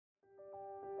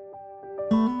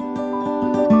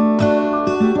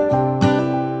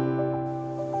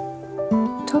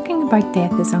about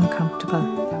death is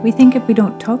uncomfortable. We think if we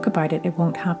don't talk about it, it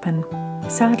won't happen.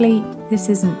 Sadly, this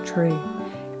isn't true.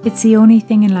 It's the only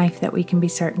thing in life that we can be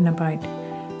certain about.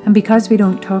 And because we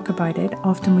don't talk about it,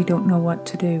 often we don't know what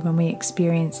to do when we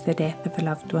experience the death of a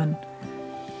loved one.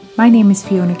 My name is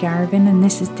Fiona Garvin, and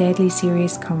this is Deadly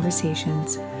Serious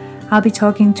Conversations. I'll be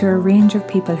talking to a range of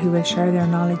people who will share their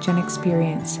knowledge and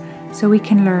experience so we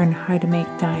can learn how to make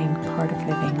dying part of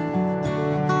living.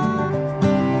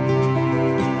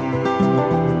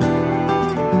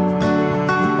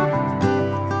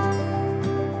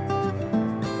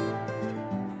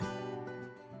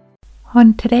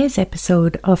 On today's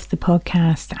episode of the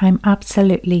podcast, I'm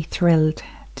absolutely thrilled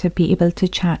to be able to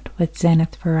chat with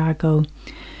Zenith Virago.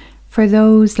 For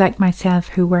those like myself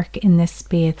who work in this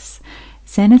space,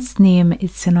 Zenith's name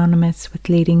is synonymous with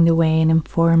leading the way in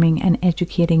informing and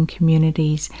educating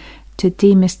communities to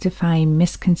demystify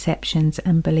misconceptions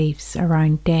and beliefs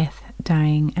around death,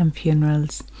 dying and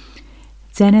funerals.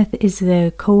 Zenith is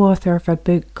the co-author of a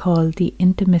book called The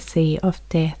Intimacy of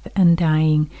Death and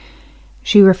Dying.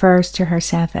 She refers to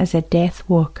herself as a death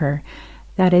walker,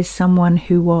 that is, someone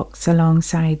who walks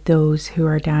alongside those who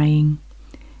are dying.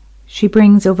 She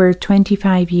brings over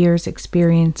 25 years'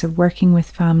 experience of working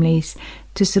with families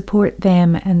to support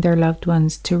them and their loved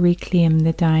ones to reclaim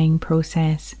the dying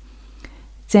process.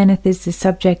 Zenith is the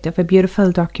subject of a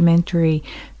beautiful documentary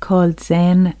called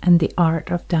Zen and the Art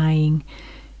of Dying.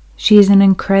 She is an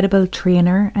incredible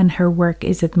trainer and her work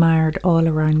is admired all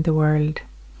around the world.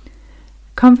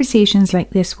 Conversations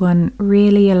like this one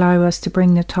really allow us to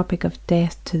bring the topic of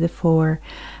death to the fore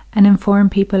and inform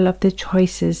people of the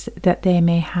choices that they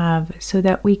may have so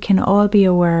that we can all be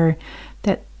aware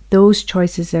that those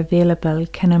choices available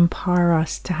can empower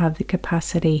us to have the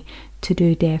capacity to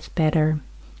do death better.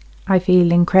 I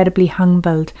feel incredibly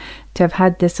humbled to have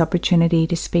had this opportunity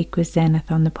to speak with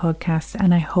Zenith on the podcast,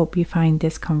 and I hope you find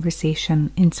this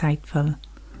conversation insightful.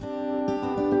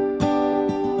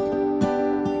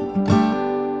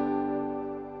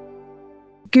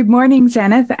 Good morning,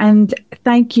 Zenith, and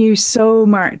thank you so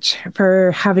much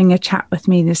for having a chat with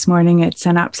me this morning. It's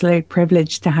an absolute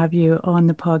privilege to have you on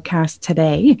the podcast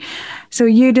today. So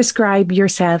you describe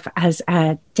yourself as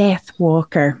a death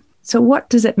walker. So what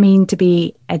does it mean to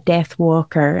be a death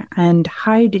walker, and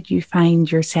how did you find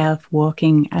yourself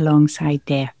walking alongside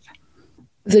death?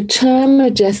 The term a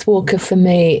death walker for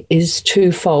me is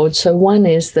twofold. So one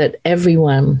is that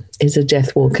everyone is a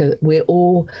death walker. We're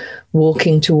all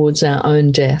walking towards our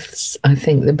own deaths, I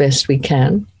think, the best we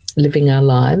can, living our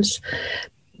lives.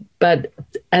 But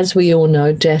as we all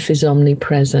know, death is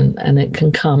omnipresent and it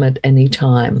can come at any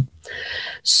time.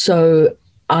 So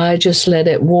I just let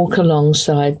it walk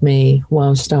alongside me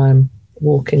whilst I'm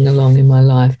walking along in my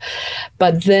life.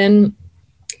 But then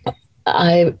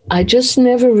I just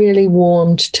never really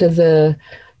warmed to the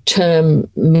term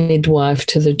midwife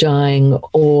to the dying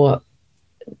or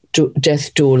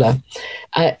death doula.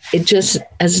 It just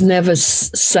has never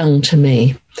sung to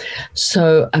me.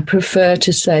 So I prefer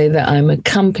to say that I'm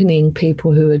accompanying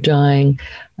people who are dying.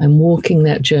 I'm walking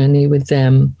that journey with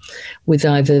them, with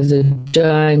either the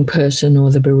dying person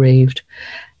or the bereaved.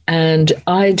 And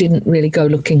I didn't really go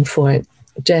looking for it.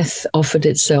 Death offered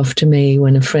itself to me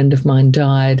when a friend of mine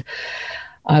died.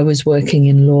 I was working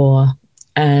in law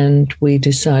and we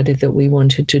decided that we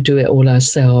wanted to do it all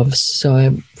ourselves. So I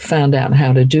found out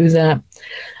how to do that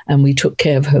and we took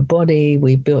care of her body.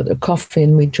 We built a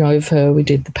coffin, we drove her, we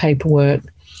did the paperwork,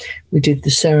 we did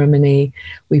the ceremony,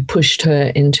 we pushed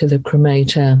her into the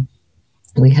cremator.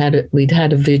 We'd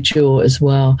had a vigil as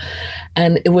well.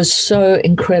 And it was so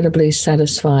incredibly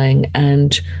satisfying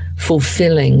and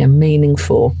fulfilling and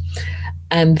meaningful.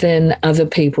 And then other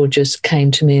people just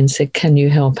came to me and said, can you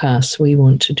help us? We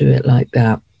want to do it like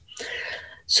that.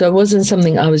 So it wasn't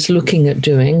something I was looking at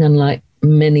doing, unlike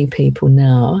many people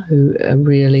now who are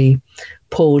really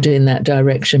pulled in that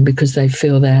direction because they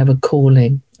feel they have a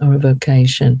calling or a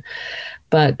vocation.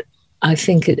 But I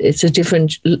think it's a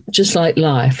different, just like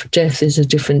life, death is a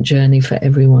different journey for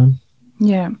everyone.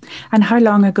 Yeah. And how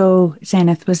long ago,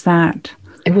 Zenith, was that?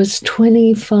 It was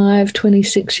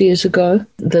 26 years ago.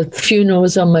 The funeral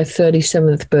was on my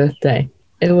 37th birthday.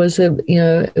 It was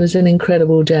an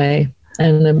incredible day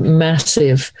and a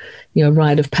massive,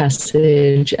 rite of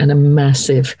passage and a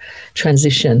massive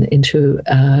transition into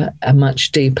a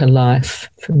much deeper life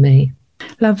for me.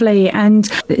 Lovely. And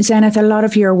Zenith, a lot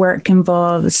of your work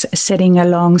involves sitting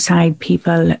alongside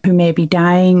people who may be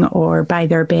dying or by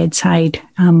their bedside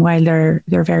while they're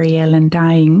very ill and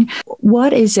dying.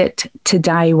 What is it to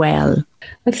die well?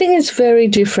 I think it's very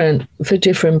different for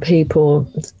different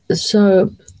people.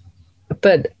 So,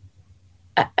 but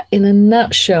in a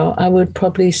nutshell, I would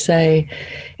probably say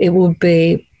it would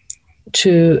be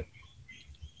to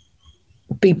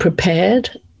be prepared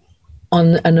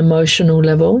on an emotional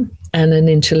level and an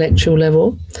intellectual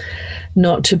level,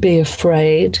 not to be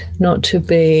afraid, not to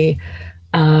be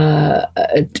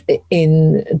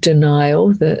in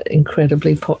denial, the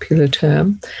incredibly popular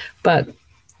term,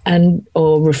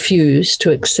 or refuse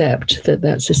to accept that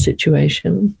that's a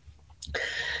situation,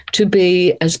 to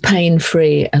be as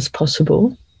pain-free as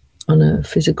possible on a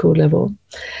physical level,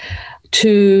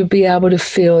 to be able to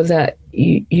feel that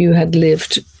you had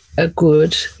lived a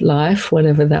good life,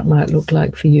 whatever that might look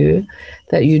like for you,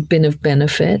 that you'd been of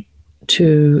benefit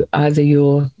to either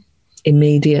your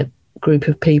immediate group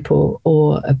of people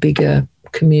or a bigger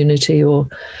community or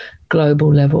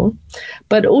global level,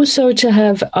 but also to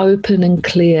have open and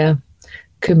clear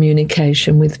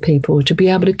communication with people, to be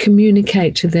able to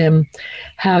communicate to them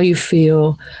how you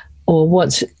feel or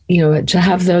what's, to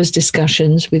have those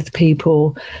discussions with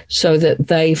people so that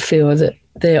they feel that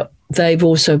they've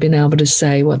also been able to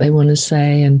say what they want to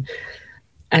say,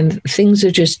 and things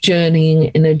are just journeying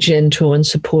in a gentle and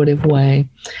supportive way.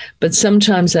 But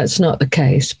sometimes that's not the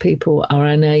case. People are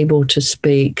unable to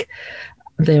speak.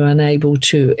 They're unable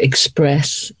to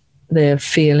express their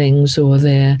feelings or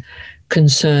their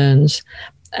concerns.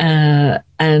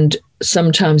 And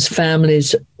sometimes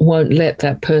families won't let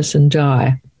that person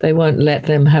die. They won't let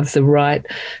them have the right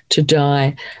to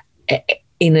die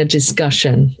in a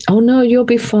discussion. Oh, no, you'll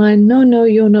be fine. No,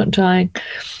 you're not dying.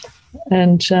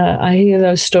 And I hear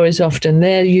those stories often.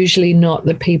 They're usually not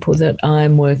the people that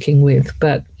I'm working with,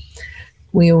 but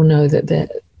we all know that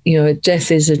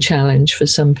death is a challenge for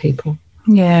some people.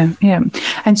 Yeah.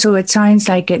 And so it sounds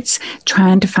like it's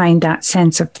trying to find that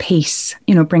sense of peace,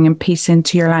 bringing peace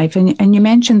into your life. And you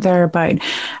mentioned there about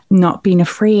not being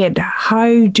afraid.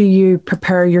 How do you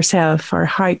prepare yourself, or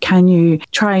how can you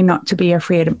try not to be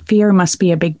afraid? Fear must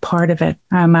be a big part of it,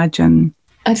 I imagine.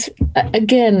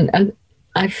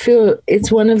 I feel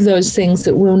it's one of those things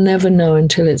that we'll never know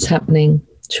until it's happening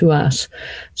to us.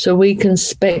 So we can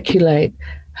speculate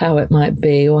how it might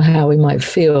be or how we might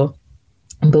feel,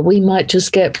 but we might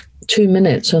just get 2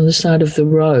 minutes on the side of the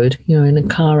road, in a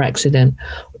car accident,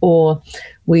 or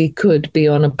we could be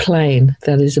on a plane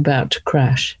that is about to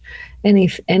crash,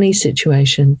 any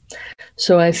situation.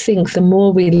 So I think the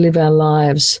more we live our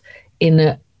lives in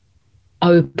an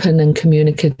open and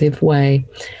communicative way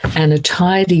and a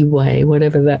tidy way,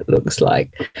 whatever that looks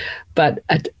like, but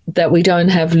that we don't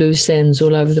have loose ends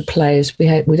all over the place. We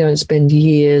don't spend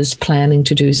years planning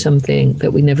to do something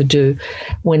that we never do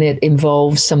when it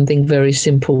involves something very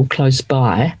simple close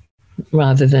by,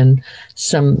 rather than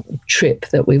some trip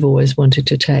that we've always wanted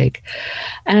to take.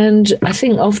 And I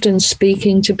think often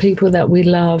speaking to people that we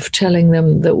love, telling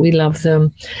them that we love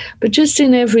them, but just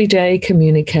in everyday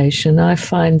communication, I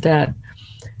find that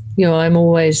I'm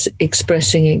always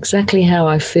expressing exactly how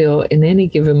I feel in any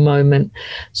given moment,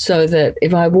 so that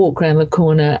if I walk around the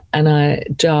corner and I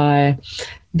die,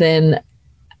 then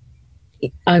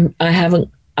I'm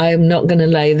not going to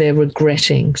lay there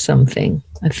regretting something.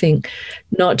 I think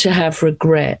not to have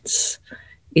regrets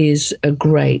is a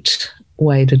great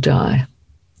way to die,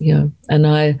 and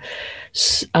I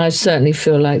certainly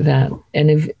feel like that.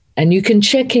 And you can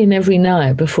check in every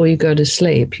night before you go to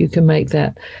sleep. You can make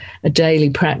that a daily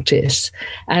practice.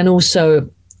 And also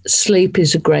sleep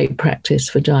is a great practice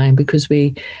for dying, because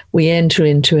we enter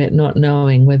into it not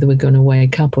knowing whether we're going to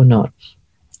wake up or not.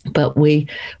 But we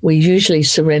usually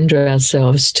surrender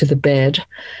ourselves to the bed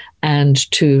and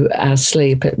to our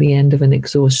sleep at the end of an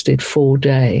exhausted full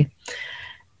day.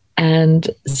 And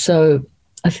so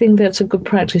I think that's a good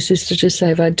practice, is to just say,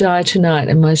 if I die tonight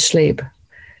in my sleep,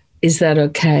 is that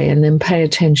okay? And then pay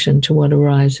attention to what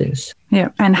arises. Yeah,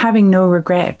 and having no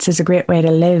regrets is a great way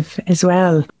to live as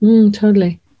well.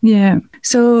 Totally. Yeah.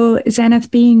 So,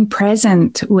 Zenith, being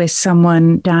present with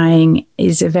someone dying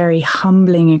is a very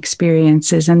humbling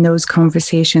experience, and those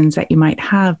conversations that you might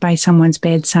have by someone's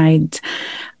bedside,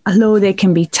 although they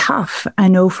can be tough, I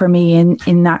know for me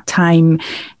in that time,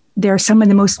 they're some of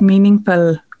the most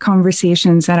meaningful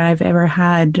conversations that I've ever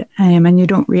had, and you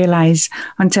don't realize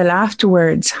until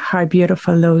afterwards how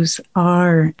beautiful those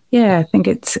are. Yeah, I think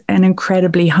it's an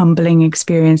incredibly humbling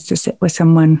experience to sit with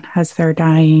someone as they're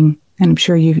dying, and I'm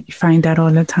sure you find that all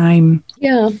the time.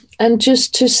 Yeah, and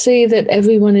just to see that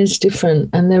everyone is different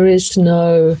and there is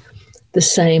no the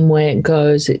same way it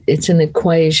goes. It's an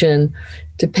equation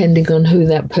depending on who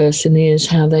that person is,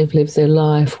 how they've lived their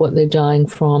life, what they're dying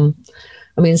from.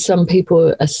 I mean, some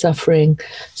people are suffering.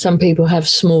 Some people have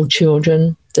small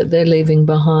children that they're leaving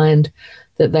behind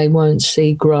that they won't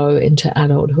see grow into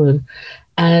adulthood.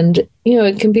 And,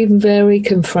 it can be very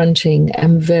confronting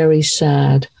and very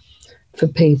sad for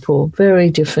people, very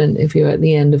different if you're at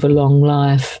the end of a long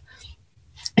life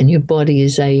and your body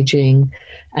is aging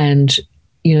and,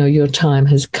 your time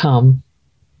has come,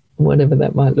 whatever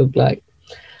that might look like.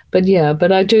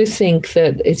 But I do think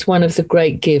that it's one of the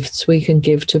great gifts we can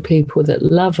give to people that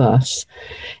love us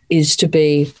is to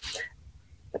be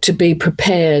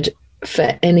prepared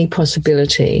for any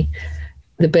possibility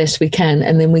the best we can,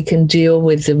 and then we can deal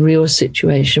with the real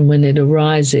situation when it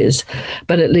arises.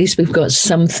 But at least we've got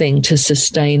something to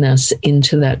sustain us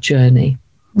into that journey.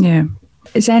 Yeah.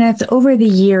 Zenith, over the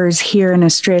years here in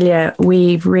Australia,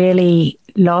 we've really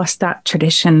lost that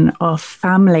tradition of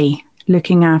family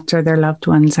looking after their loved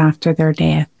ones after their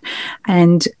death.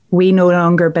 And we no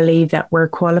longer believe that we're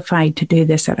qualified to do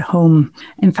this at home.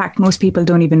 In fact, most people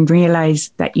don't even realize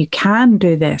that you can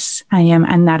do this,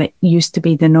 and that it used to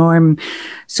be the norm.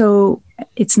 So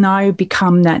it's now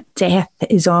become that death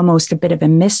is almost a bit of a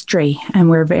mystery, and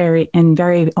we're in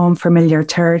very unfamiliar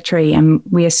territory. And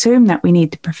we assume that we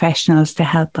need the professionals to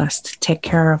help us to take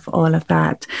care of all of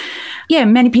that. Yeah,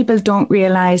 many people don't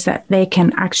realize that they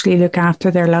can actually look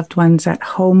after their loved ones at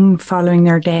home following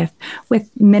their death with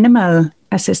minimal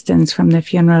assistance from the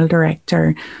funeral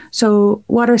director. So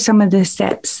what are some of the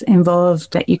steps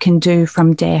involved that you can do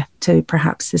from death to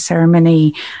perhaps the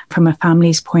ceremony from a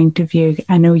family's point of view?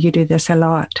 I know you do this a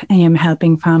lot. I am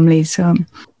helping families. So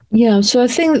I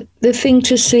think the thing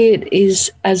to see it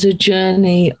is as a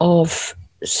journey of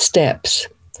steps,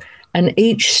 and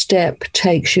each step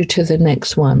takes you to the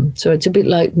next one. So it's a bit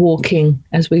like walking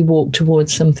as we walk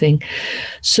towards something.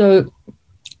 So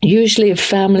usually if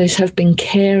families have been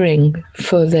caring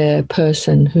for their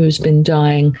person who's been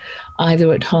dying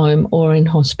either at home or in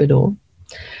hospital,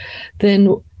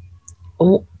 then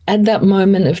at that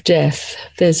moment of death,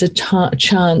 there's a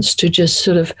chance to just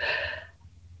sort of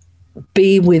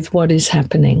be with what is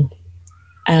happening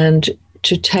and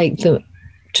to take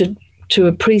to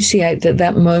appreciate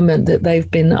that moment that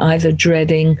they've been either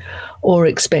dreading or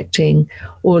expecting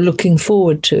or looking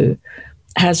forward to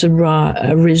has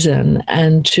arisen,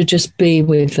 and to just be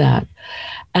with that.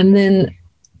 And then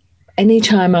any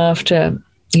time after,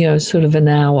 sort of an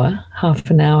hour, half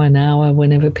an hour,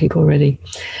 whenever people are ready,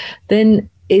 then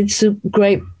it's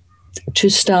great to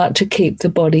start to keep the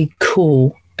body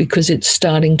cool because it's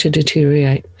starting to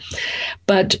deteriorate.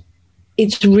 But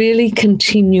it's really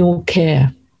continual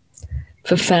care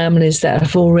for families that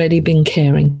have already been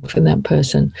caring for that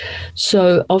person.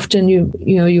 So often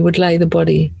you would lay the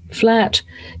body flat,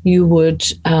 you would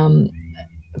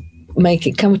make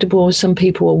it comfortable. Some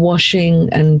people are washing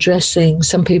and dressing.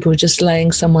 Some people are just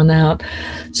laying someone out.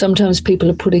 Sometimes people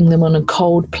are putting them on a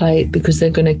cold plate because they're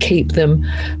going to keep them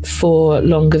for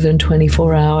longer than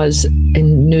 24 hours.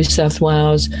 In New South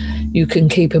Wales, you can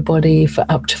keep a body for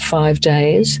up to 5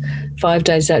 days. 5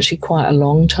 days is actually quite a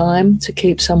long time to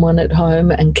keep someone at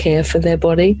home and care for their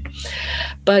body.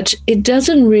 But it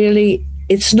doesn't really,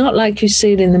 it's not like you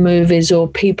see it in the movies or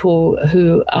people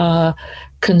who are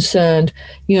concerned.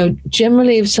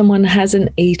 Generally if someone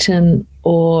hasn't eaten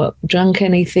or drunk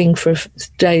anything for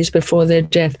days before their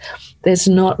death, there's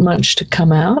not much to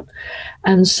come out.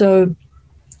 And so,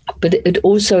 but it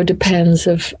also depends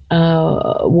of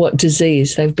what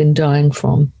disease they've been dying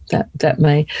from. That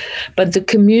may, but the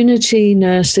community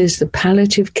nurses, the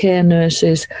palliative care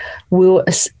nurses will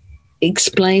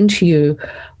explain to you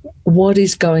what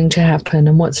is going to happen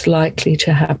and what's likely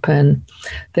to happen.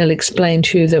 They'll explain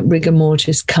to you that rigor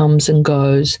mortis comes and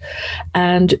goes.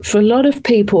 And for a lot of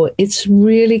people, it's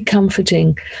really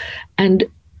comforting. And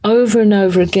over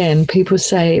again, people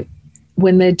say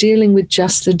when they're dealing with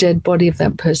just the dead body of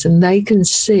that person, they can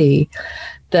see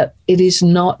that it is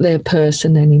not their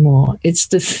person anymore. It's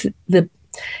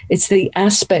the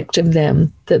aspect of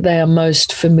them that they are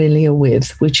most familiar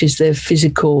with, which is their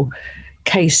physical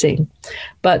casing.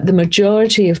 But the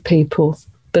majority of people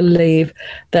believe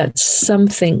that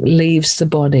something leaves the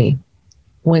body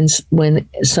when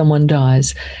someone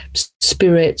dies.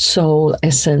 Spirit, soul,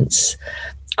 essence,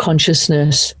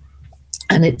 consciousness.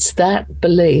 And it's that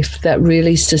belief that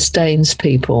really sustains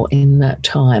people in that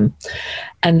time.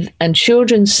 And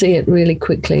children see it really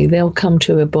quickly. They'll come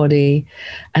to a body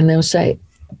and they'll say,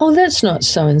 oh, that's not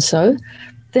so-and-so.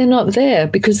 They're not there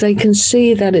because they can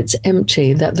see that it's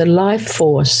empty, that the life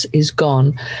force is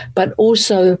gone, but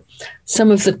also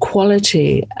some of the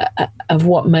quality of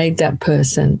what made that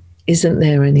person isn't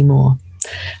there anymore.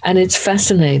 And it's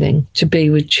fascinating to be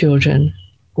with children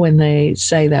when they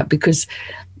say that because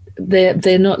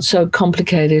they're not so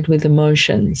complicated with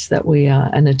emotions that we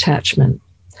are and attachment.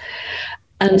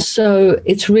 And so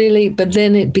it's really, but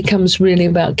then it becomes really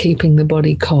about keeping the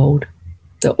body cold,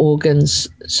 the organs,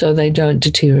 so they don't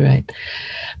deteriorate.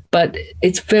 But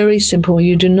it's very simple.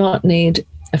 You do not need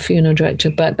a funeral director,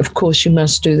 but of course you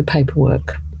must do the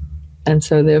paperwork. And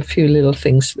so there are a few little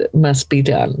things that must be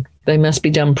done. They must be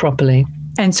done properly.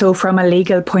 And so from a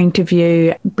legal point of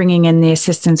view, bringing in the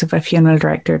assistance of a funeral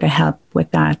director to help with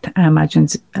that, I imagine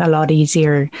it's a lot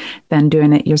easier than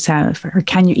doing it yourself. Or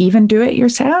can you even do it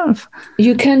yourself?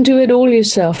 You can do it all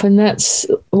yourself. And that's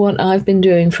what I've been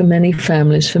doing for many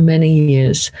families for many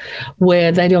years,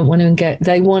 where they don't want to engage.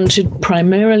 They want to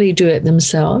primarily do it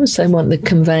themselves. They want the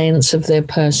conveyance of their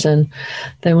person.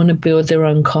 They want to build their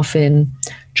own coffin,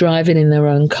 drive it in their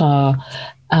own car,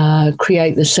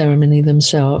 create the ceremony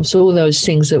themselves, all those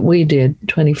things that we did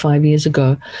 25 years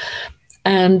ago.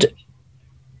 And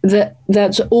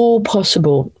that's all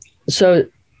possible. So,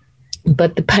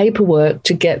 but the paperwork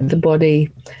to get the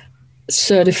body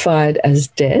certified as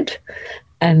dead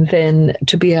and then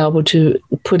to be able to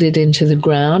put it into the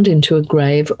ground, into a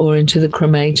grave or into the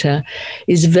cremator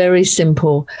is very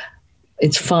simple.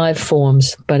 It's 5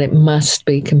 forms, but it must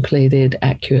be completed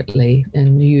accurately.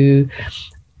 And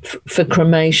for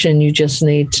cremation, you just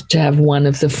need to have one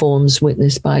of the forms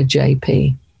witnessed by a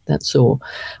JP. That's all.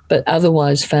 But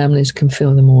otherwise, families can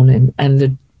fill them all in, and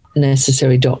the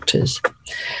necessary doctors.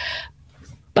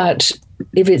 But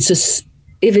if it's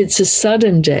a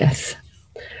sudden death,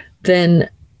 then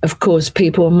of course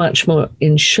people are much more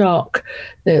in shock.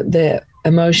 Their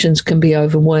emotions can be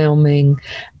overwhelming,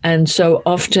 and so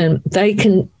often they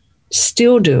can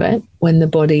still do it when the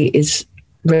body is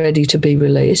ready to be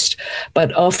released,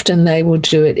 but often they will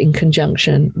do it in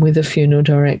conjunction with a funeral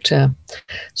director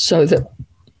so that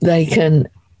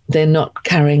they're not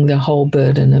carrying the whole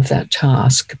burden of that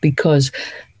task, because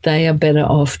they are better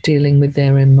off dealing with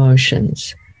their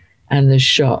emotions and the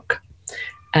shock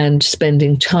and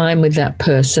spending time with that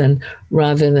person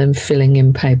rather than filling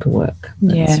in paperwork.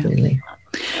 That's really...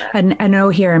 And I know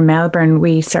here in Melbourne,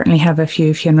 we certainly have a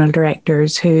few funeral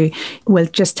directors who will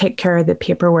just take care of the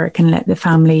paperwork and let the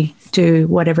family do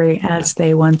whatever else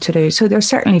they want to do. So there's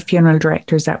certainly funeral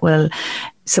directors that will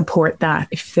support that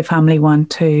if the family want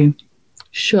to.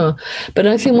 Sure. But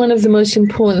I think one of the most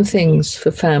important things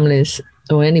for families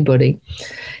or anybody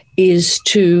is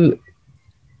to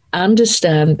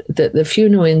understand that the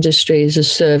funeral industry is a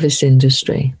service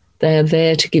industry. They are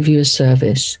there to give you a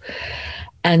service.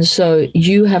 And so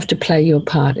you have to play your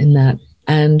part in that.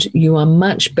 And you are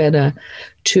much better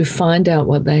to find out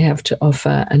what they have to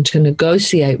offer and to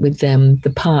negotiate with them the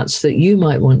parts that you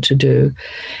might want to do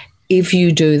if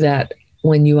you do that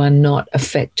when you are not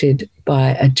affected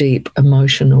by a deep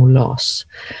emotional loss.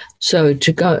 So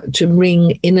to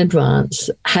ring in advance,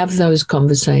 have those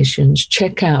conversations,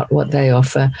 check out what they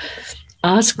offer,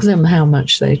 ask them how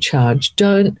much they charge.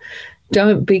 Don't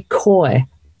be coy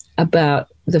about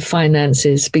the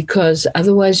finances, because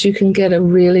otherwise you can get a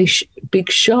really big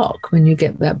shock when you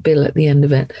get that bill at the end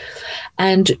of it.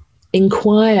 And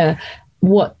inquire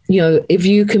what, if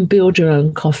you can build your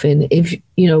own coffin,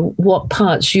 what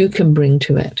parts you can bring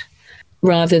to it,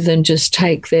 rather than just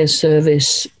take their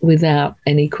service without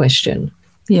any question.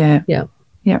 Yeah. Yeah.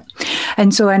 Yeah.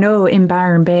 And so I know in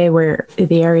Byron Bay, where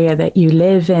the area that you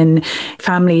live in,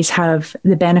 families have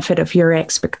the benefit of your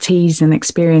expertise and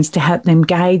experience to help them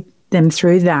guide them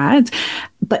through that.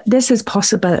 But this is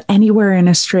possible anywhere in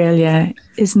Australia,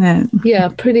 isn't it? Yeah,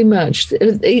 pretty much.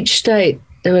 Each state,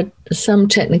 there are some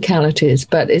technicalities,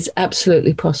 but it's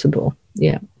absolutely possible.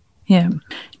 Yeah. Yeah.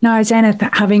 Now, Zenith,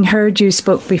 having heard you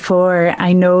spoke before,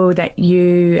 I know that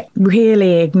you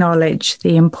really acknowledge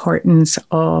the importance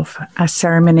of a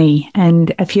ceremony,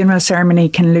 and a funeral ceremony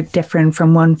can look different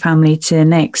from one family to the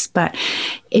next. But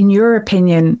in your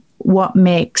opinion, what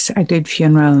makes a good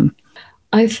funeral?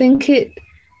 I think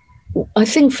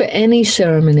for any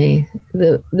ceremony,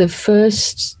 the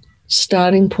first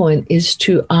starting point is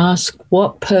to ask,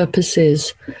 what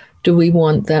purposes do we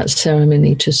want that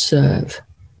ceremony to serve?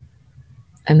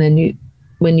 And then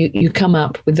when you come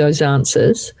up with those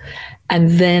answers,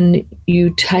 and then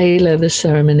you tailor the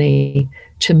ceremony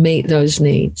to meet those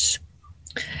needs.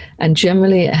 And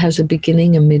generally it has a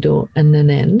beginning, a middle, and an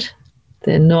end.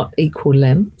 They're not equal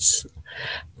lengths,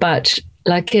 but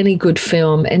like any good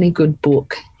film, any good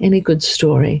book, any good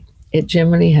story, it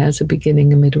generally has a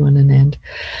beginning, a middle, and an end.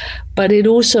 But it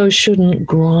also shouldn't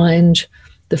grind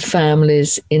the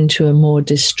families into a more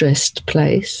distressed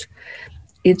place.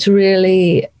 It's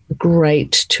really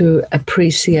great to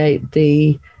appreciate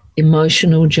the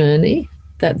emotional journey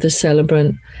that the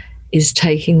celebrant is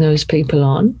taking those people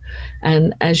on.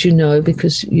 And as you know,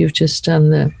 because you've just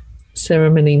done the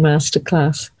ceremony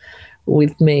masterclass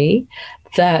with me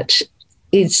that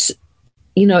it's,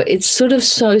 it's sort of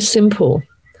so simple,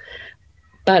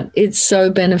 but it's so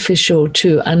beneficial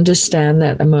to understand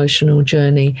that emotional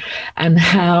journey and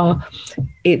how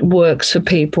it works for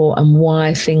people and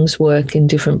why things work in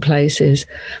different places.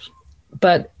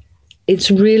 But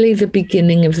it's really the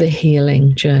beginning of the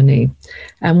healing journey.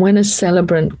 And when a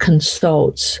celebrant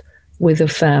consults with a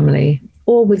family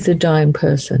or with the dying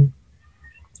person,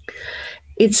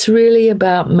 it's really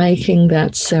about making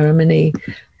that ceremony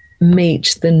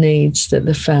meet the needs that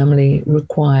the family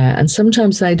require. And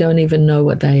sometimes they don't even know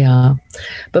what they are.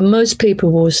 But most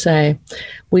people will say,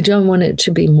 we don't want it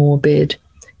to be morbid.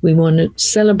 We want to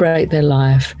celebrate their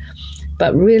life.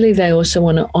 But really, they also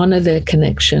want to honor their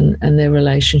connection and their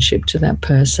relationship to that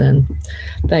person.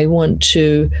 They want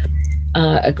to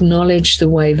acknowledge the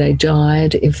way they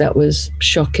died, if that was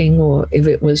shocking or if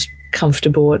it was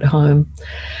comfortable at home.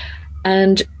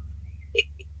 And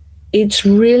it's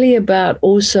really about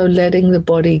also letting the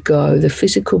body go, the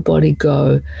physical body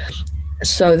go,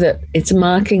 so that it's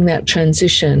marking that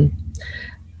transition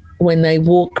when they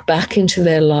walk back into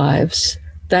their lives.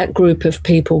 That group of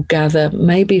people gather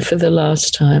maybe for the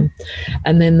last time,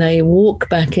 and then they walk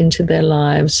back into their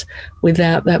lives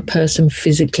without that person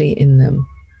physically in them.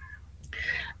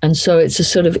 And so it's a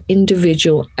sort of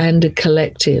individual and a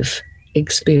collective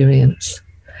experience.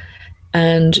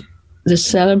 And the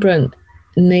celebrant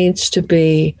needs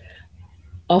to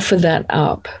offer that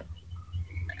up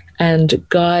and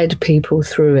guide people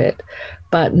through it,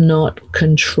 but not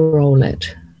control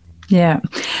it. Yeah.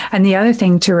 And the other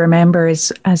thing to remember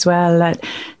is as well that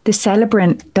the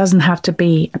celebrant doesn't have to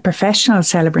be a professional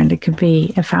celebrant. It could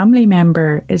be a family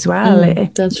member as well.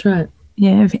 That's right.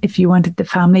 Yeah, if you wanted the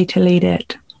family to lead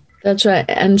it. That's right.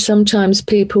 And sometimes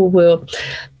people will,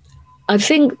 I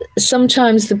think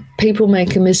sometimes the people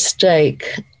make a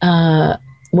mistake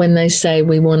when they say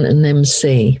we want an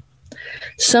MC.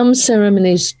 Some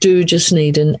ceremonies do just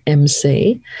need an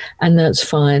MC, and that's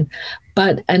fine.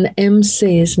 But an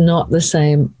MC is not the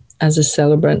same as a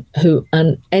celebrant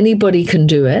and anybody can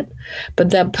do it,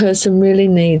 but that person really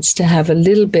needs to have a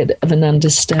little bit of an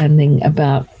understanding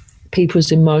about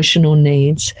people's emotional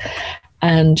needs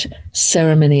and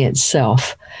ceremony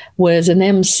itself, whereas an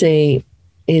MC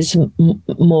is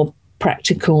more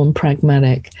practical and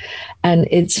pragmatic, and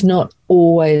it's not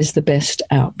always the best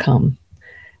outcome,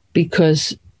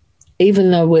 because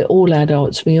even though we're all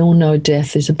adults, we all know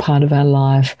death is a part of our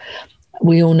life.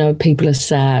 We all know people are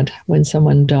sad when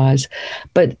someone dies,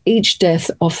 but each death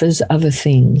offers other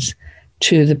things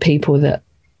to the people that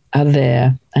are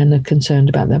there and are concerned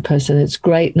about that person. It's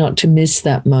great not to miss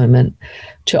that moment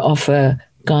to offer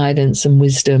guidance and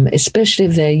wisdom, especially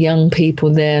if they're young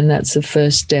people there and that's the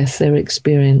first death they're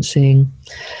experiencing.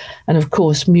 And of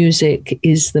course, music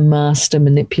is the master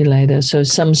manipulator. So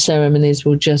some ceremonies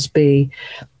will just be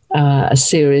a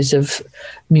series of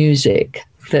music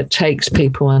that takes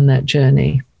people on that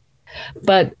journey.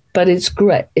 But it's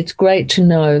great. It's great to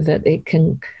know that it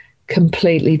can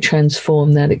completely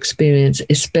transform that experience,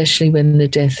 especially when the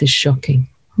death is shocking.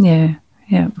 Yeah,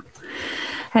 yeah.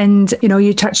 And,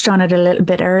 you touched on it a little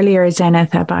bit earlier,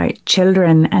 Zenith, about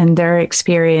children and their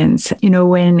experience.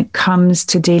 When it comes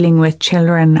to dealing with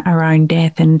children around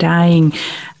death and dying,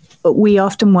 we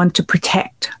often want to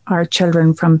protect our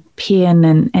children from pain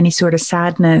and any sort of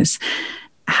sadness.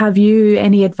 Have you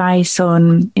any advice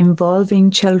on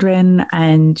involving children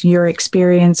and your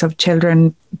experience of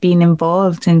children being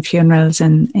involved in funerals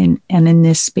and in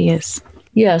this space?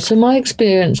 Yeah, so my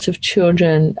experience of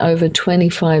children over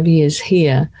 25 years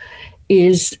here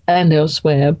is, and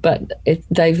elsewhere, but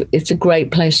it's a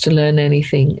great place to learn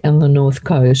anything on the North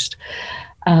Coast,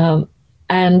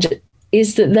 and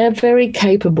is that they're very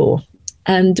capable,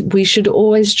 and we should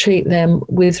always treat them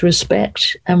with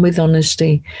respect and with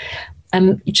honesty.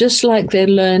 And just like they're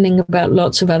learning about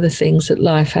lots of other things that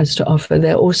life has to offer,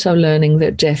 they're also learning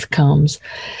that death comes.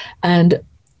 And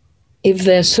if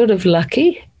they're sort of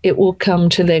lucky, it will come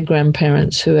to their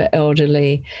grandparents who are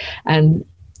elderly, and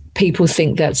people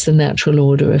think that's the natural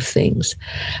order of things.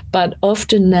 But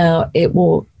often now it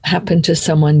will happen to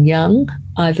someone young,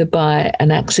 either by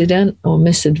an accident or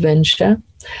misadventure.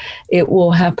 It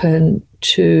will happen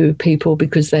to people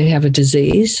because they have a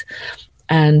disease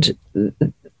and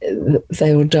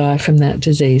they will die from that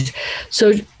disease.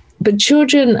 So, but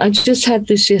children, I just had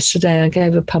this yesterday. I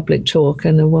gave a public talk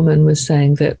and a woman was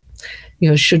saying that,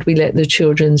 should we let the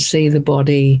children see the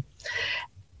body?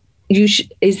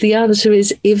 The answer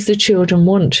is if the children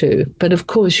want to. But of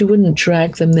course, you wouldn't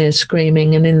drag them there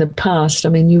screaming. And in the past,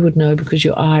 you would know because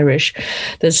you're Irish,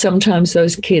 that sometimes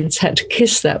those kids had to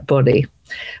kiss that body.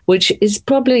 which is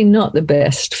probably not the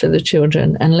best for the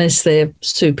children unless they're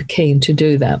super keen to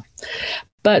do that.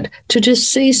 But to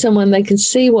just see someone, they can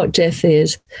see what death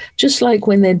is, just like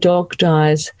when their dog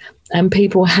dies and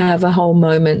people have a whole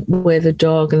moment where the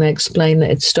dog, and they explain that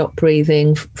it stopped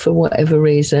breathing for whatever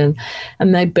reason,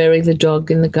 and they bury the dog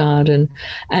in the garden,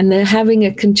 and they're having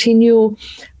a continual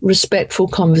respectful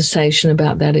conversation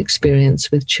about that experience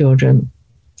with children.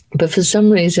 But for some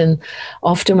reason,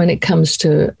 often when it comes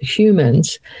to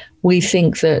humans, we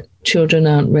think that children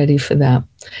aren't ready for that.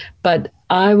 But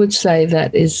I would say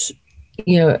that is,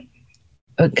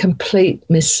 a complete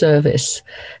misservice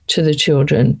to the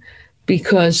children,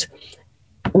 because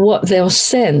what they'll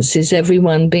sense is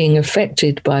everyone being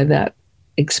affected by that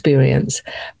experience,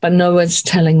 but no one's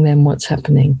telling them what's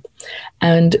happening.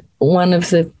 And one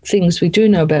of the things we do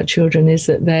know about children is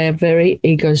that they're very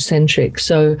egocentric.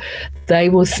 So they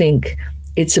will think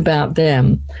it's about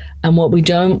them. And what we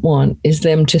don't want is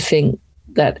them to think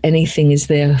that anything is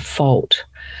their fault.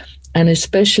 And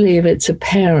especially if it's a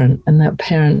parent and that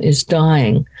parent is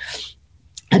dying,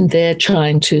 and they're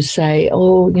trying to say,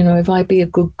 oh, if I be a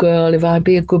good girl, if I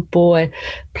be a good boy,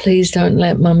 please don't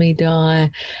let mummy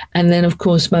die. And then, of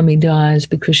course, mummy dies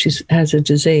because she has a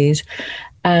disease.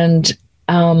 And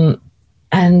then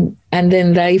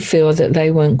they feel that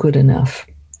they weren't good enough.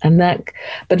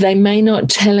 But they may not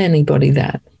tell anybody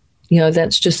that.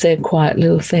 That's just their quiet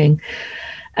little thing.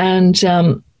 And,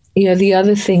 the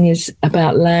other thing is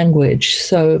about language.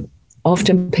 So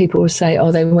often people will say,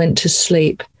 oh, they went to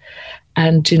sleep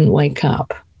and didn't wake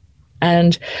up.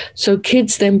 And so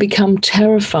kids then become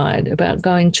terrified about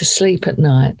going to sleep at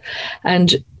night.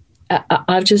 And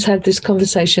I've just had this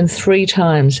conversation 3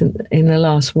 times in the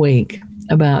last week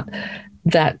about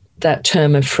that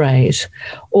term of phrase,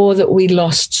 or that we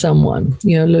lost someone,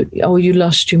 look, oh, you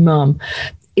lost your mum.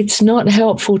 It's not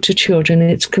helpful to children.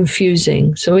 It's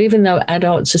confusing. So even though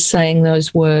adults are saying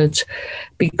those words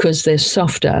because they're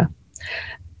softer,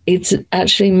 it's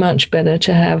actually much better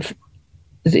to have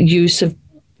the use of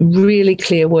really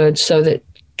clear words so that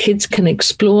kids can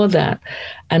explore that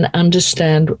and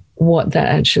understand what that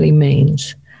actually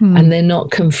means. And they're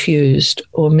not confused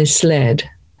or misled.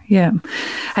 Yeah,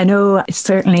 I know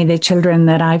certainly the children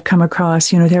that I've come across,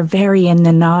 they're very in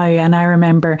the now. And I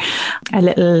remember a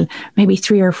little, maybe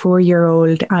 3 or 4 year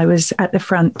old, I was at the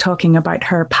front talking about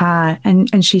her pa,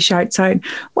 and she shouts out,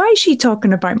 why is she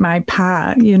talking about my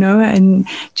pa? And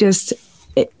just,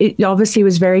 it obviously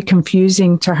was very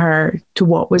confusing to her to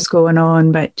what was going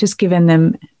on, but just giving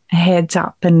them a heads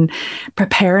up and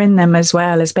preparing them as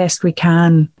well as best we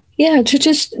can. Yeah, to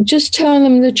just tell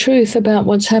them the truth about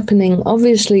what's happening.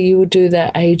 Obviously, you would do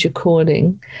that age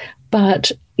according,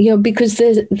 but because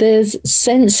there's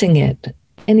sensing it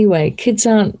anyway. Kids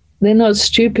they're not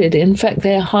stupid. In fact,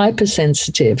 they're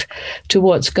hypersensitive to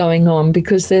what's going on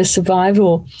because their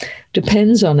survival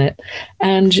depends on it.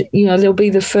 And they'll be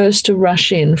the first to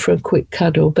rush in for a quick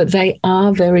cuddle, but they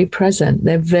are very present.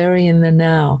 They're very in the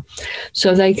now,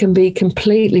 so they can be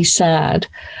completely sad.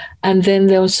 And then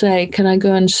they'll say, can I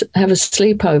go and have a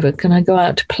sleepover? Can I go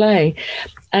out to play?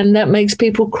 And that makes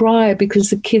people cry because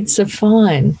the kids are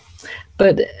fine.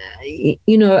 But,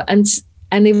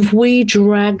 and if we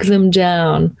drag them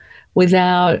down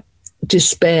without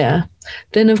despair,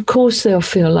 then of course they'll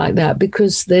feel like that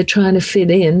because they're trying to fit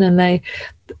in and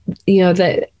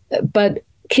but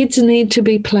kids need to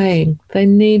be playing. They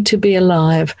need to be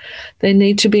alive. They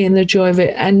need to be in the joy of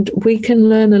it. And we can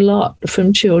learn a lot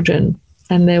from children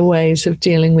and their ways of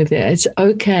dealing with it. It's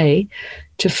okay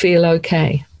to feel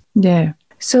okay. Yeah.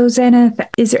 So Zenith,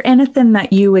 is there anything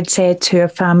that you would say to a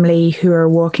family who are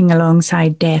walking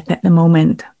alongside death at the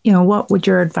moment? What would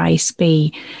your advice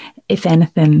be, if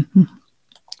anything?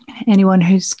 Anyone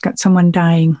who's got someone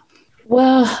dying?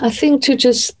 Well, I think to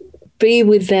just be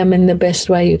with them in the best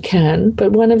way you can.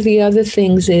 But one of the other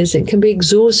things is it can be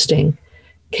exhausting,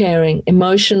 caring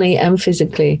emotionally and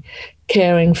physically,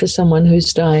 caring for someone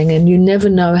who's dying, and you never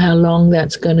know how long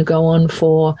that's going to go on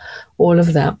for, all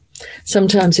of that.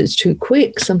 Sometimes it's too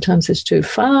quick, sometimes it's too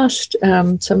fast,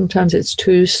 sometimes it's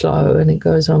too slow and it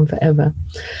goes on forever.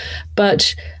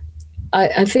 But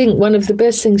I think one of the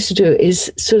best things to do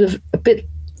is sort of a bit,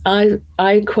 I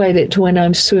equate it to when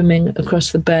I'm swimming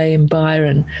across the bay in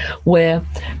Byron, where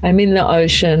I'm in the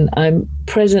ocean, I'm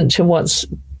present to what's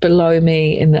below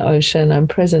me in the ocean, I'm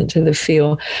present to the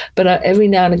feel, but every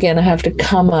now and again I have to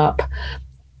come up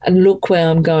and look where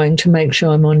I'm going to make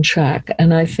sure I'm on track.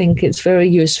 And I think it's very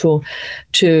useful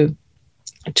to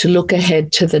look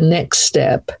ahead to the next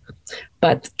step,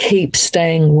 but keep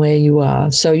staying where you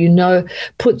are. So,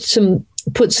 put some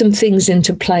put some things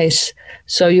into place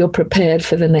so you're prepared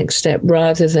for the next step,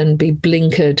 rather than be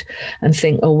blinkered and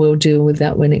think, oh, we'll deal with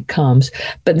that when it comes.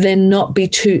 But then not be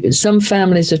some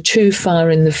families are too far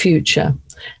in the future,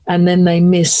 and then they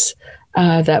miss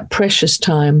that precious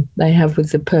time they have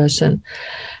with the person.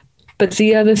 But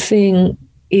the other thing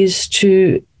is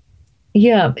to be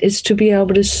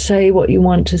able to say what you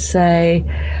want to say,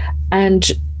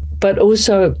 but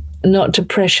also not to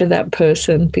pressure that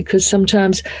person, because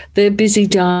sometimes they're busy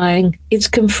dying. It's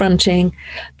confronting.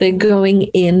 They're going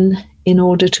in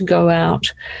order to go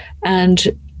out, and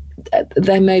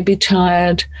they may be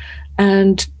tired,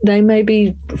 and they may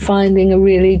be finding a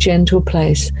really gentle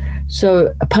place.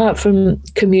 So apart from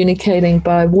communicating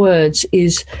by words,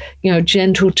 is,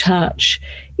 gentle touch,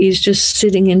 is just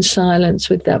sitting in silence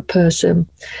with that person.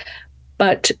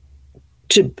 But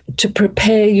to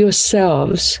prepare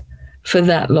yourselves for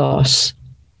that loss,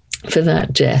 for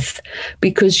that death,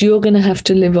 because you're going to have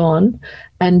to live on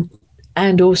and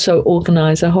also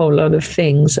organize a whole lot of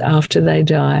things after they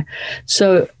die.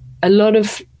 So a lot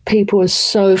of people are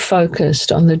so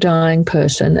focused on the dying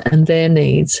person and their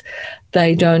needs,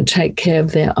 they don't take care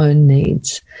of their own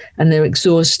needs, and they're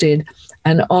exhausted.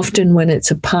 And often when it's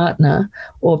a partner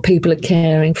or people are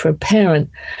caring for a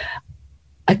parent,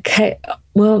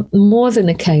 more than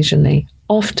occasionally,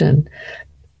 often,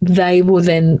 they will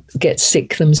then get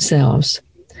sick themselves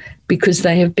because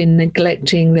they have been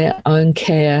neglecting their own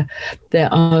care,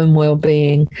 their own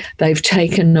well-being. They've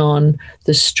taken on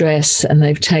the stress and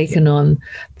they've taken on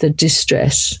the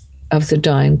distress of the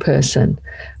dying person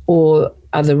or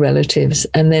other relatives,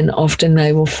 and then often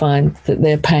they will find that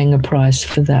they're paying a price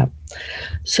for that.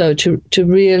 So to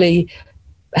really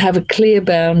have a clear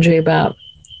boundary about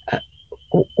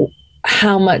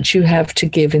how much you have to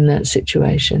give in that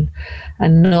situation,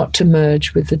 and not to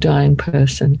merge with the dying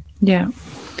person. Yeah.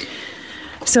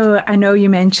 So I know you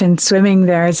mentioned swimming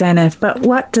there, Zenith, but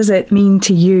what does it mean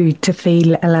to you to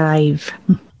feel alive?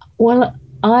 Well,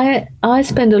 I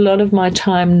spend a lot of my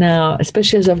time now,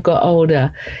 especially as I've got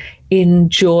older, in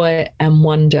joy and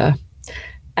wonder.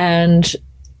 And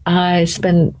I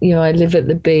live at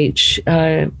the beach.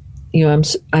 I'm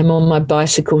on my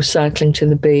bicycle cycling to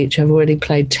the beach. I've already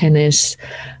played tennis.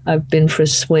 I've been for a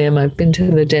swim. I've been to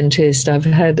the dentist. I've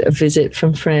had a visit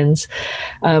from friends.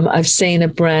 I've seen a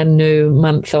brand new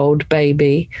month-old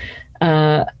baby.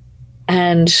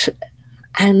 And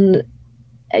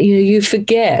you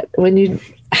forget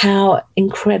how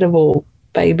incredible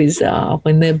babies are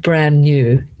when they're brand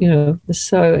new. They're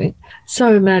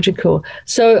so magical.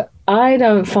 So I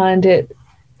don't find it,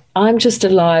 I'm just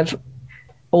alive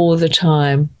all the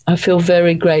time. I feel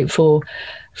very grateful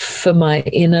for my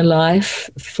inner life,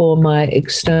 for my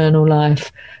external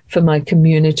life, for my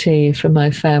community, for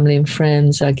my family and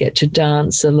friends. I get to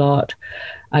dance a lot.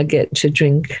 I get to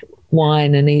drink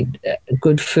wine and eat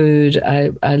good food.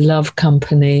 I love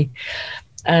company.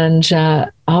 And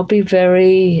I'll be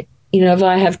very, if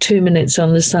I have 2 minutes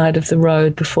on the side of the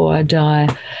road before I die,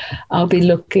 I'll be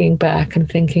looking back and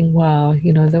thinking, wow,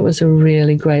 that was a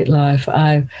really great life.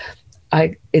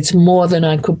 It's more than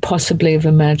I could possibly have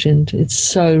imagined. It's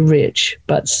so rich,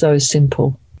 but so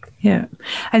simple. Yeah.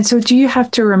 And so do you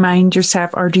have to remind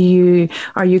yourself, or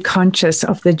are you conscious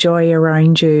of the joy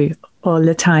around you all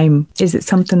the time? Is it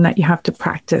something that you have to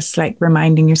practice, like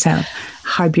reminding yourself,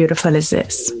 how beautiful is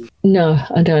this? No,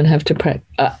 I don't have to practice.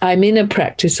 I'm in a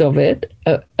practice of it,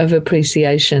 of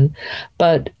appreciation.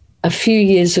 But a few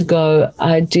years ago,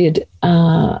 I've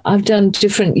done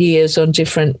different years on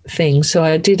different things. So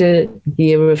I did a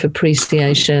year of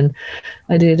appreciation.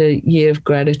 I did a year of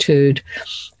gratitude.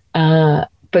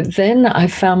 But then I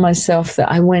found myself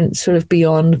that I went sort of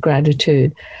beyond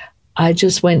gratitude. I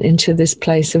just went into this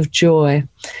place of joy.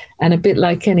 And a bit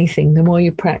like anything, the more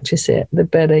you practice it, the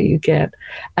better you get.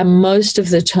 And most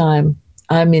of the time,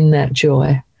 I'm in that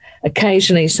joy.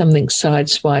 Occasionally something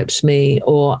sideswipes me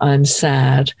or I'm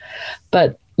sad.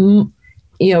 But, and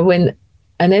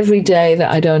every day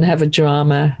that I don't have a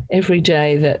drama, every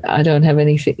day that I don't have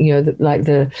anything, like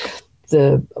the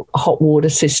hot water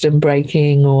system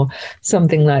breaking or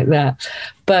something like that.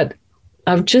 But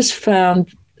I've just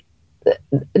found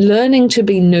learning to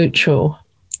be neutral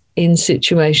in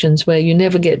situations where you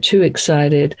never get too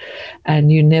excited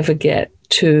and you never get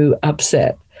too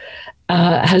upset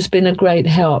has been a great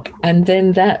help. And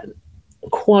then that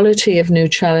quality of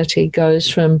neutrality goes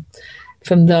from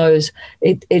those,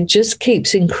 it just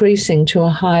keeps increasing to a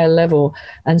higher level.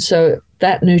 And so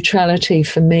that neutrality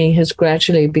for me has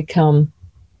gradually become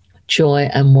joy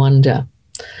and wonder.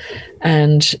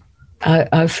 And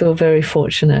I feel very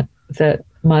fortunate that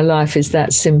my life is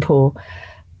that simple.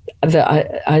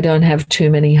 that I don't have too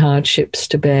many hardships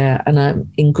to bear, and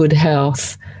I'm in good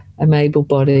health. I'm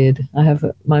able-bodied. I have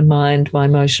my mind, my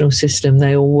emotional system,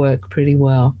 they all work pretty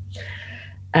well.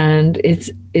 And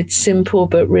it's simple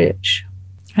but rich.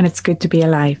 And it's good to be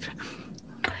alive.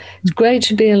 It's great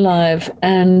to be alive,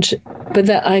 but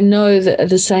that I know that at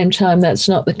the same time that's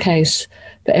not the case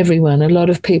for everyone. A lot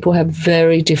of people have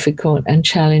very difficult and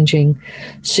challenging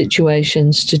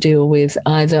situations to deal with,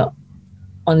 either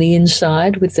on the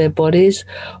inside with their bodies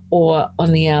or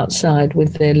on the outside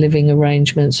with their living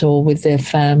arrangements or with their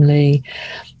family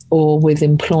or with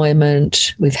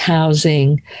employment, with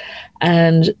housing.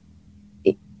 And,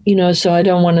 so I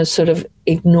don't want to sort of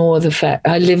ignore the fact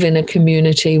I live in a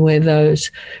community where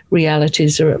those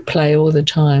realities are at play all the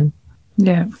time.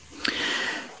 Yeah.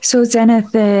 So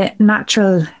Zenith, the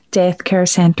Natural Death Care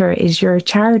Centre is your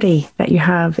charity that you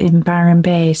have in Byron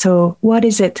Bay. So what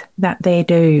is it that they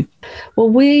do? Well,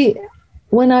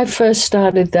 when I first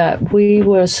started that, we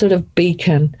were a sort of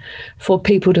beacon for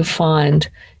people to find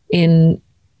in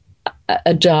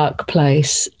a dark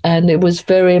place. And it was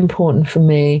very important for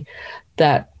me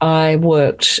that I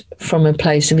worked from a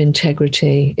place of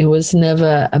integrity. It was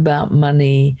never about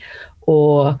money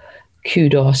or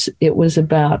kudos. It was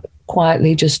about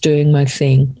quietly just doing my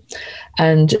thing.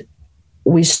 And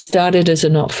we started as a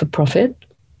not-for-profit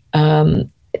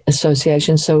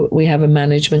association. So we have a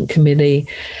management committee,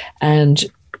 and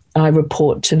I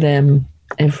report to them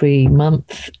every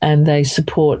month, and they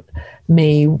support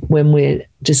me when we're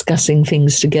discussing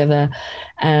things together.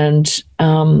 And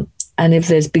if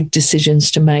there's big decisions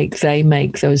to make, they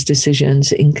make those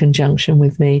decisions in conjunction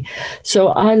with me. So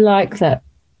I like that,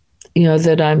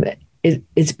 that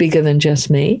it's bigger than just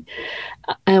me.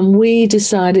 And we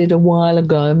decided a while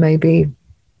ago, maybe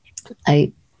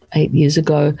eight years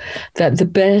ago, that the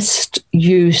best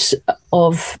use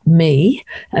of me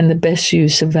and the best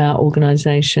use of our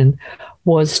organisation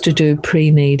was to do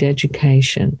pre-need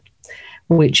education,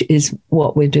 which is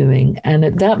what we're doing. And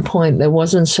at that point, there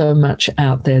wasn't so much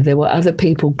out there. There were other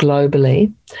people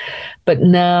globally, but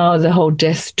now the whole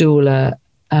death doula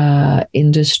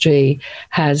industry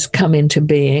has come into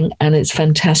being, and it's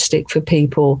fantastic for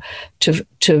people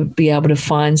to be able to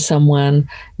find someone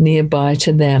nearby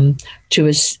to them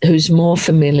who's more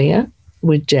familiar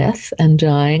with death and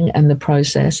dying and the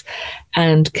process,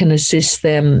 and can assist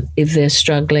them if they're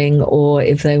struggling or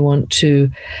if they want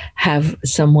to have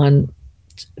someone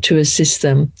to assist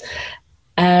them.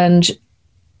 And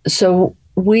so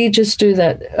we just do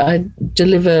that. I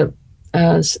deliver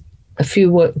a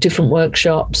few different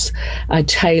workshops. I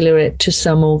tailor it to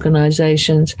some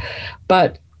organizations,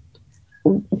 but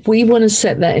we want to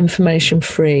set that information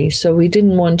free. So we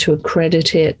didn't want to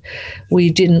accredit it. We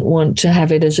didn't want to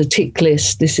have it as a tick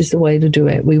list. This is the way to do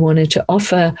it. We wanted to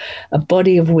offer a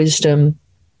body of wisdom,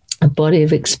 a body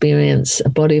of experience, a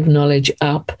body of knowledge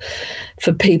up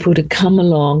for people to come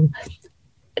along,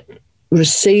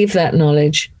 receive that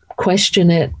knowledge, question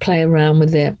it, play around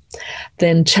with it,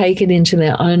 then take it into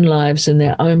their own lives and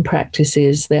their own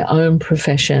practices, their own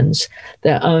professions,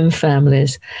 their own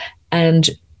families,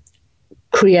 and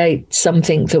create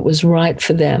something that was right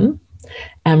for them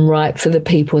and right for the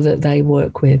people that they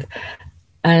work with.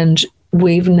 And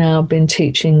we've now been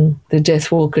teaching the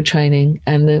Death Walker training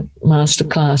and the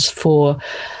masterclass for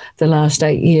the last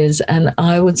 8 years. And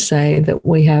I would say that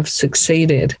we have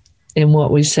succeeded in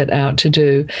what we set out to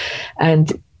do.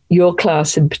 And your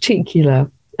class in particular,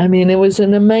 I mean, it was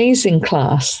an amazing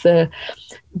class, the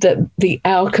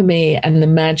alchemy and the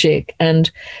magic. And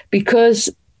because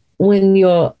when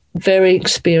you're very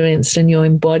experienced and you're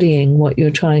embodying what you're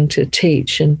trying to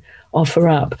teach and offer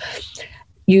up,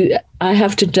 I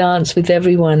have to dance with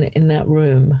everyone in that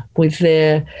room with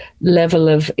their level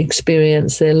of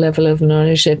experience, their level of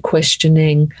knowledge, their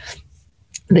questioning,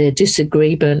 their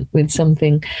disagreement with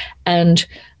something, and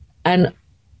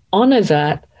honor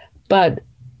that, but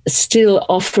still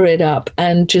offer it up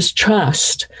and just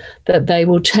trust that they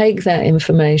will take that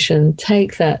information,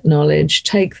 take that knowledge,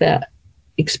 take that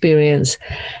experience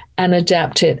and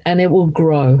adapt it, and it will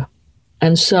grow.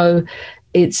 And so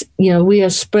it's, we are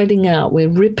spreading out, we're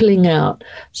rippling out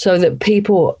so that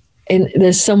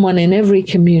there's someone in every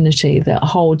community that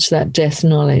holds that death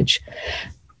knowledge,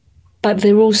 but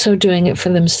they're also doing it for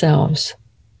themselves.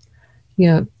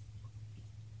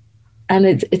 And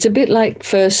it's a bit like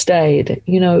first aid.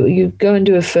 You go and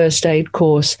do a first aid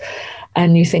course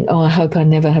and you think, oh, I hope I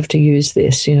never have to use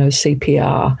this,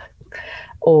 CPR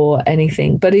or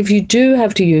anything. But if you do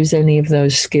have to use any of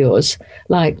those skills,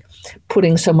 like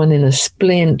putting someone in a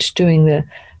splint, doing the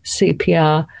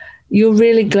CPR, you're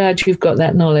really glad you've got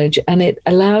that knowledge, and it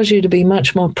allows you to be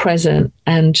much more present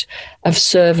and of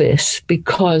service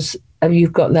because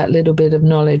you've got that little bit of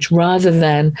knowledge, rather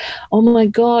than, oh my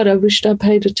God, I wished I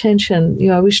paid attention.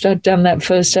 I wished I'd done that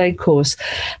first aid course.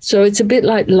 So it's a bit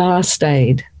like last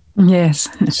aid. Yes.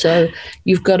 So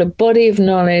you've got a body of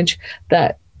knowledge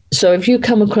that, so if you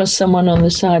come across someone on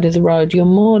the side of the road, you're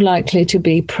more likely to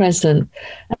be present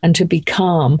and to be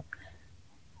calm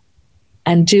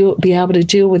and be able to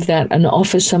deal with that and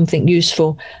offer something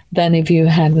useful than if you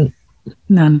hadn't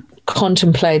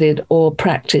contemplated or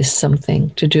practiced something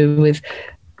to do with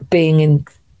being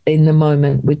in the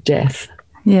moment with death.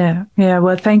 Yeah.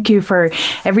 Well, thank you for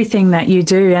everything that you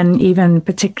do, and even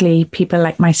particularly people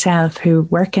like myself who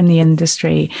work in the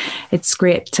industry. It's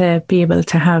great to be able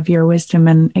to have your wisdom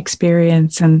and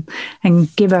experience and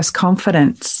give us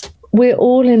confidence. We're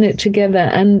all in it together,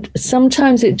 and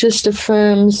sometimes it just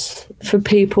affirms for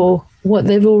people what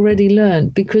they've already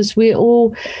learned, because we're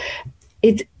all,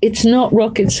 it's not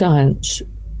rocket science.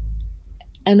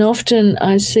 And often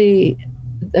I see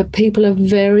that people are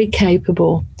very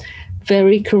capable,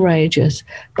 very courageous,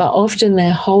 but often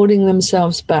they're holding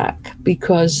themselves back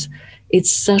because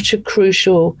it's such a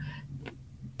crucial,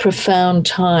 profound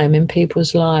time in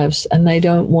people's lives, and they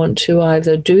don't want to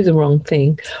either do the wrong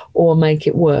thing or make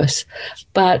it worse.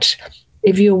 But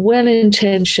if you're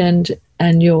well-intentioned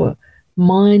and you're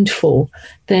mindful,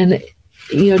 then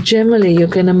generally you're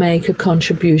going to make a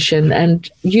contribution, and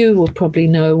you will probably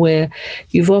know where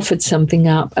you've offered something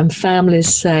up and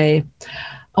families say,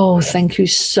 oh, thank you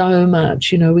so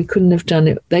much. We couldn't have done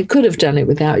it. They could have done it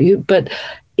without you, but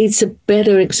it's a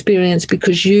better experience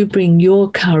because you bring your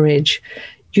courage,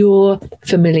 your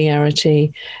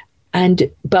familiarity,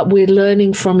 but we're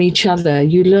learning from each other.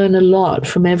 You learn a lot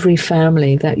from every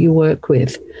family that you work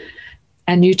with,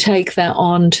 and you take that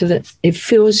on it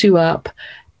fills you up,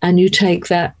 and you take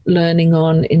that learning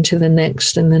on into the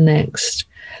next and the next.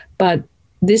 But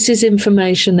this is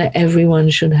information that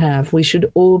everyone should have. We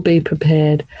should all be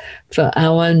prepared for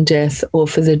our own death or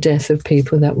for the death of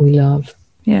people that we love.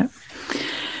 Yeah.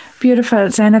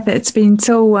 Beautiful, Zenith. It's been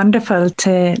so wonderful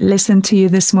to listen to you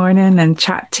this morning and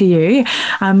chat to you.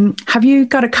 Have you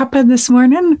got a cuppa this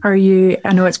morning?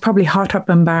 I know it's probably hot up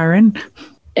in Barron.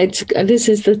 This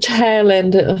is the tail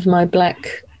end of my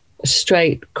black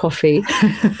straight coffee,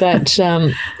 but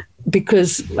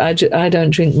because I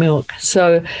don't drink milk,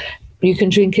 so you can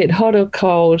drink it hot or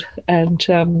cold, and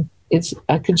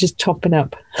I can just top it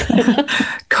up.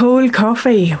 Cold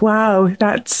coffee. Wow,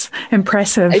 that's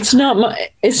impressive. It's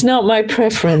not my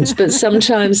preference, but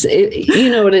sometimes you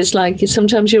know what it's like.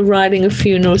 Sometimes you're writing a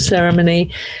funeral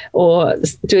ceremony or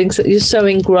you're so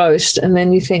engrossed, and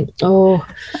then you think, oh.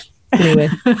 Anyway,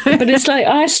 but it's like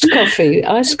iced coffee.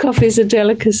 Iced coffee is a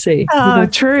delicacy. Oh,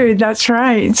 true. That's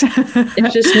right.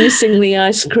 It's just missing the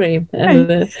ice cream and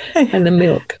the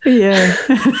milk. Yeah.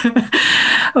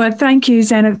 Well, thank you,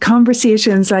 Zenith.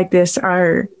 Conversations like this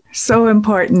are so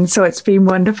important. So it's been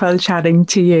wonderful chatting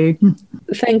to you.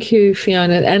 Thank you,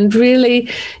 Fiona. And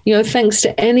really, thanks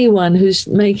to anyone who's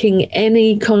making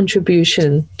any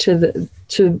contribution to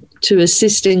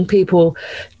assisting people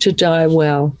to die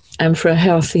well and for a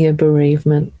healthier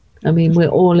bereavement. I mean, we're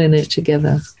all in it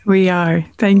together. We are.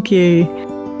 Thank you.